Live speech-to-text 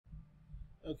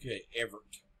Okay,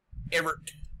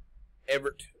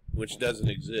 Everett, which doesn't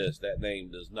exist. That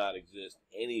name does not exist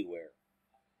anywhere.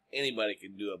 Anybody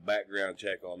can do a background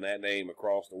check on that name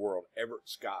across the world. Everett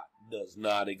Scott does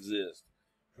not exist.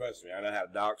 Trust me, I know how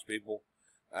to dox people.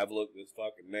 I've looked this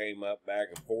fucking name up back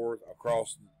and forth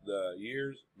across the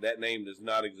years. That name does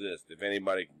not exist. If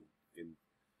anybody can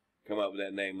come up with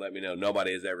that name, let me know.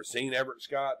 Nobody has ever seen Everett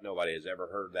Scott. Nobody has ever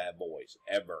heard that voice,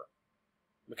 ever.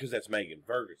 Because that's Megan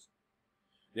Ferguson.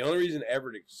 The only reason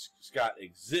Everett Scott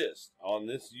exists on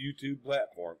this YouTube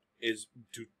platform is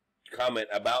to comment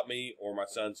about me or my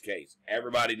son's case.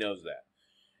 Everybody knows that.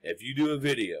 If you do a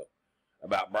video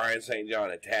about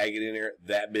BryanSt.John and tag it in there,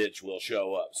 that bitch will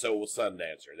show up. So will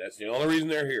Sundancer. That's the only reason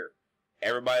they're here.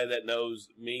 Everybody that knows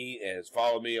me and has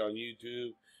followed me on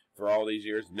YouTube for all these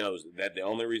years knows that the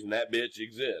only reason that bitch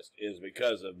exists is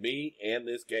because of me and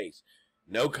this case.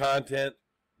 No content,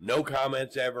 no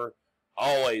comments ever.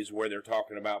 Always where they're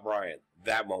talking about Bryan.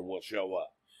 That one will show up.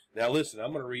 Now listen,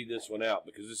 I'm going to read this one out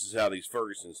because this is how these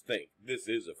Fergusons think. This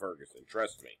is a Ferguson,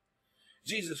 trust me.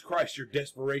 Jesus Christ, your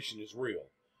desperation is real.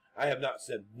 I have not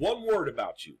said one word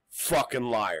about you. Fucking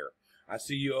liar. I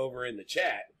see you over in the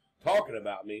chat talking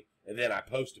about me, and then I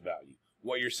post about you.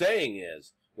 What you're saying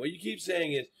is, what you keep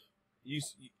saying is,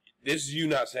 this is you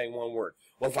not saying one word.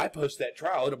 Well, if I post that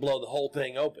trial, it'll blow the whole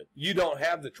thing open. You don't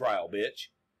have the trial, bitch.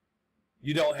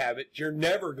 You don't have it. You're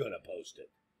never going to post it.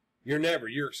 You're never.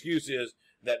 Your excuse is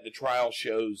that the trial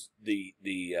shows the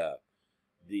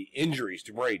injuries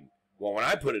to Braden. Well, when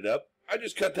I put it up, I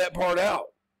just cut that part out.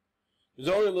 There's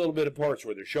only a little bit of parts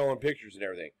where they're showing pictures and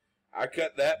everything. I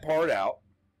cut that part out,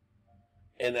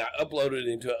 and I uploaded it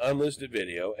into an unlisted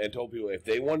video and told people if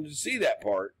they wanted to see that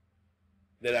part,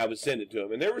 that I would send it to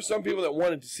them. And there were some people that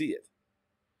wanted to see it,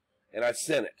 and I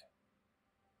sent it.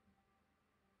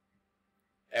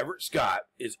 Everett Scott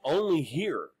is only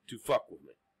here to fuck with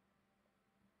me.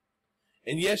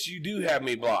 And yes, you do have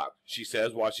me blocked, she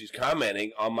says while she's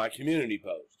commenting on my community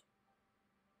post.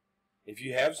 If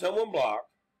you have someone blocked,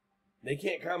 they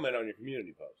can't comment on your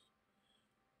community post.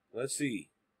 Let's see.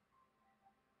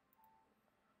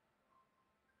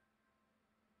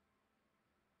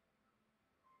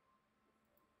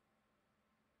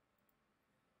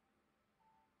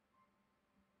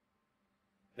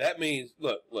 That means,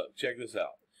 look, check this out.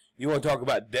 You want to talk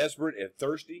about desperate and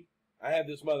thirsty? I have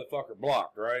this motherfucker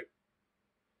blocked, right?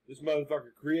 This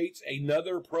motherfucker creates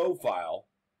another profile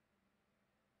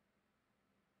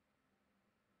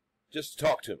just to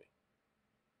talk to me.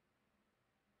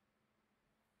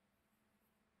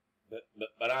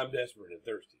 But I'm desperate and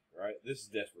thirsty, right? This is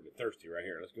desperate and thirsty right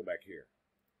here. Let's go back here.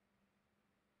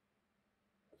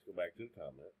 Let's go back to the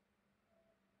comment.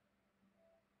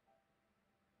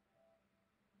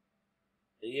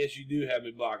 And yes, you do have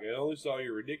me blocked. I only saw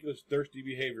your ridiculous, thirsty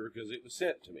behavior because it was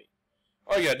sent to me.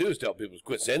 All you gotta do is tell people to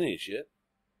quit sending you shit.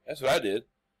 That's what I did.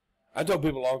 I told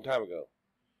people a long time ago,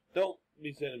 don't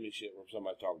be sending me shit where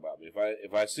somebody talk about me.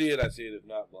 If I see it, I see it. If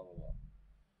not, blah, blah, blah.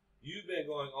 You've been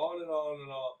going on and on and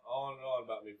on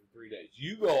about me for 3 days.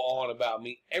 You go on about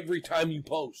me every time you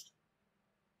post.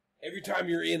 Every time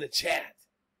you're in a chat.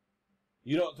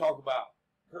 You don't talk about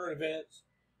current events.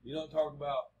 You don't talk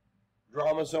about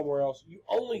drama somewhere else. You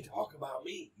only talk about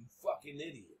me, you fucking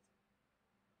idiot.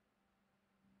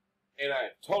 And I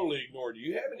have totally ignored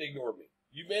you. You haven't ignored me.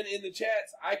 You've been in the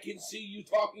chats. I can see you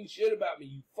talking shit about me,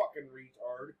 you fucking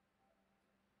retard.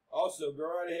 Also, go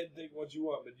right ahead and think what you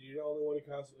want, but you're the only one who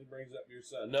constantly brings up your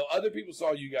son. No, other people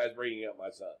saw you guys bringing up my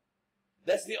son.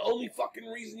 That's the only fucking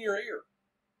reason you're here.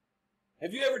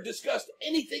 Have you ever discussed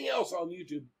anything else on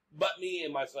YouTube but me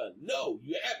and my son? No,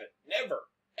 you haven't. Never.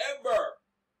 Ever.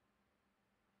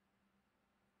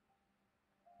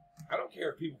 I don't care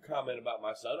if people comment about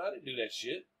my son. I didn't do that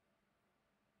shit.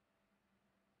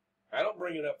 I don't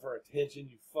bring it up for attention,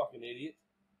 you fucking idiot.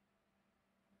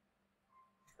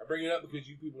 I bring it up because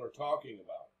you people are talking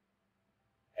about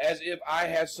it. As if I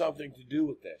had something to do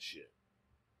with that shit.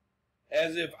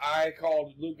 As if I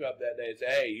called Luke up that day and said,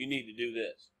 hey, you need to do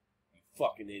this. You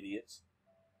fucking idiots.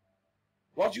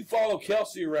 Why don't you follow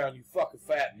Kelsey around, you fucking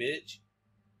fat bitch?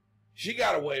 She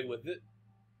got away with it.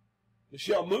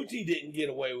 Michelle Muti didn't get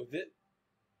away with it.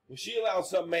 When she allowed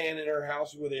some man in her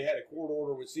house where they had a court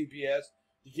order with CPS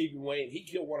to keep him away and he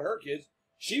killed one of her kids,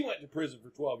 she went to prison for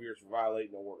 12 years for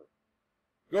violating the order.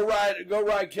 Go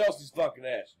ride Kelsey's fucking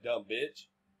ass, you dumb bitch.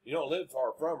 You don't live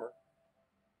far from her.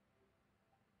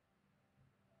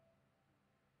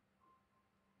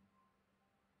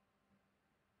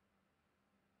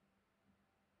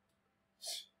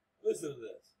 Listen to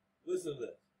this. Listen to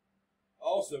this.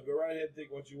 Also, go right ahead and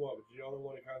think what you want, but you're the only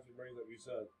one that constantly brings up your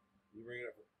son. You bring it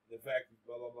up the fact,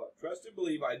 blah, blah, blah. Trust trust and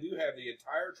believe I do have the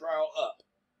entire trial up.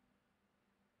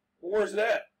 Well, where's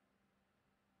that?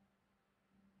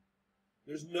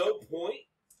 There's no point.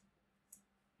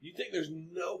 You think there's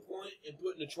no point in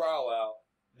putting a trial out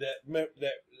that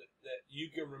you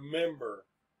can remember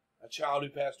a child who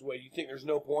passed away? You think there's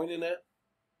no point in that?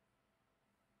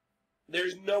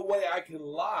 There's no way I can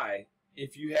lie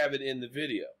if you have it in the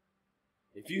video.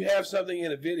 If you have something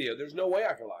in a video, there's no way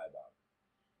I can lie about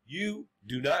it. You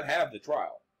do not have the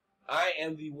trial. I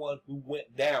am the one who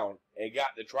went down and got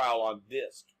the trial on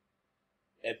disc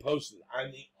and posted it.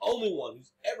 I'm the only one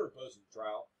who's ever posted the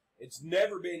trial. It's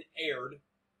never been aired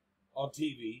on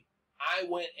TV. I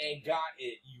went and got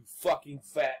it, you fucking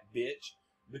fat bitch,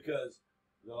 because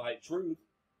the light truth,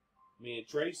 me and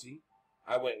Tracy,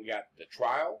 I went and got the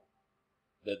trial,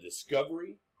 the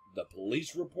discovery, the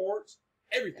police reports,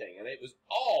 everything, and it was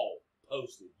all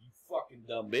posted. You fucking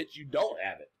dumb bitch, you don't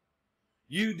have it.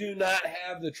 You do not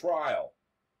have the trial.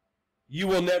 You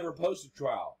will never post a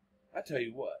trial. I tell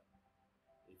you what,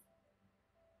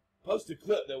 post a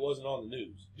clip that wasn't on the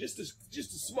news. Just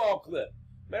a small clip.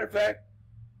 Matter of fact,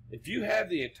 if you have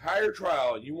the entire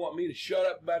trial and you want me to shut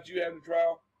up about you having the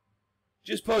trial,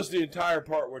 just post the entire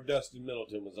part where Dustin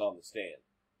Middleton was on the stand.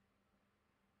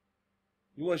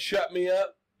 You want to shut me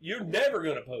up? You're never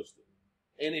going to post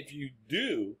it. And if you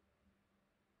do,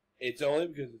 it's only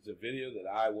because it's a video that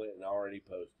I went and already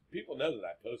posted. People know that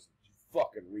I posted it, you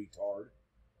fucking retard.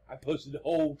 I posted the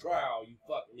whole trial, you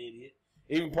fucking idiot.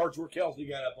 Even parts where Kelsey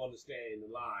got up on the stand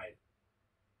and lied.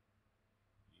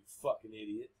 You fucking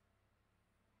idiot.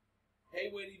 Hey,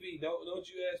 Whitty V, don't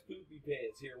you ask Poopy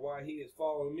Pants here why he is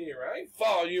following me around. I ain't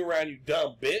following you around, you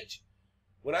dumb bitch.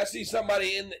 When I see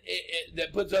somebody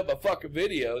that puts up a fucking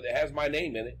video that has my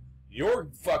name in it, your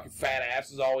fucking fat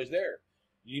ass is always there.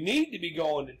 You need to be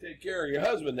going to take care of your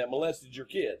husband that molested your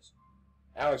kids.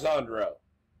 Alexandro,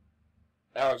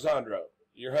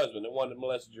 your husband, the one that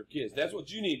molested your kids. That's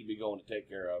what you need to be going to take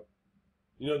care of.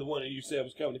 You know, the one that you said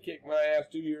was coming to kick my ass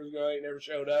 2 years ago, ain't never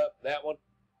showed up? That one?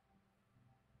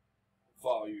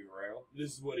 Follow you around.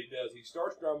 This is what he does. He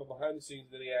starts drama behind the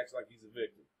scenes, then he acts like he's a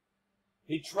victim.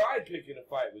 He tried picking a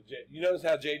fight with Jay. You notice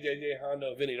how JJJ, Hondo,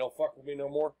 and Vinny don't fuck with me no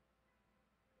more?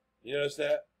 You notice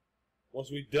that? Once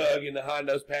we dug into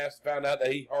Hondo's past, found out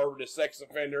that he harbored a sex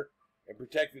offender and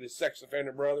protected his sex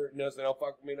offender brother, you notice they don't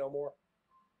fuck with me no more?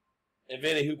 And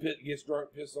Vinny, who gets drunk,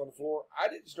 pisses on the floor. I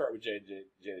didn't start with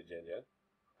JJJ.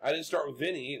 I didn't start with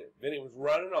Vinny either. Vinny was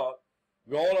running on,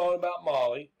 going on about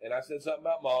Molly, and I said something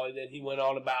about Molly, then he went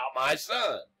on about my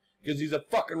son, because he's a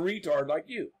fucking retard like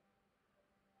you.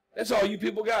 That's all you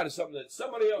people got, is something that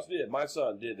somebody else did. My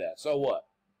son did that. So what?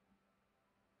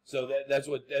 So that's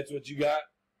what you got?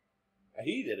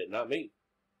 He did it, not me.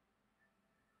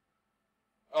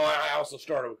 Oh, I also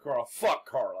started with Carla. Fuck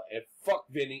Carla, and fuck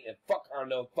Vinny, and fuck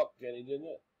Hondo, and fuck Jenny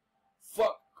Danielle.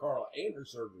 Fuck Carla and her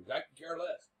surgeries. I could care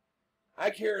less. I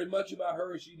care as much about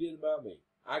her as she did about me.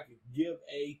 I could give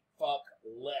a fuck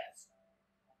less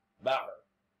about her.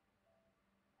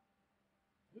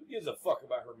 Who gives a fuck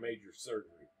about her major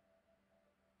surgery?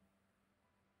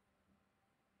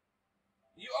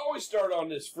 You always start on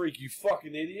this freak, you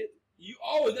fucking idiot. You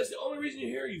always, that's the only reason you're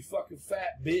here, you fucking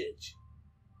fat bitch.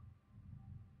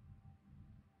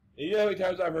 And you know how many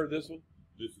times I've heard this one?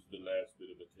 This is the last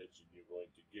bit of attention you're going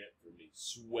to get from me,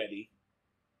 sweaty.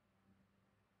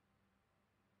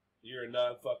 You're a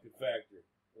non-fucking factor.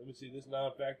 Let me see, this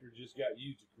non-factor just got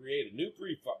you to create a new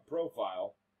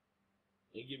profile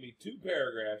and give me 2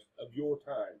 paragraphs of your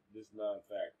time, this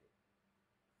non-factor.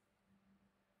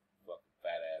 Fucking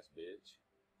fat ass bitch.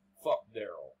 Fuck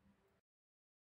Daryl.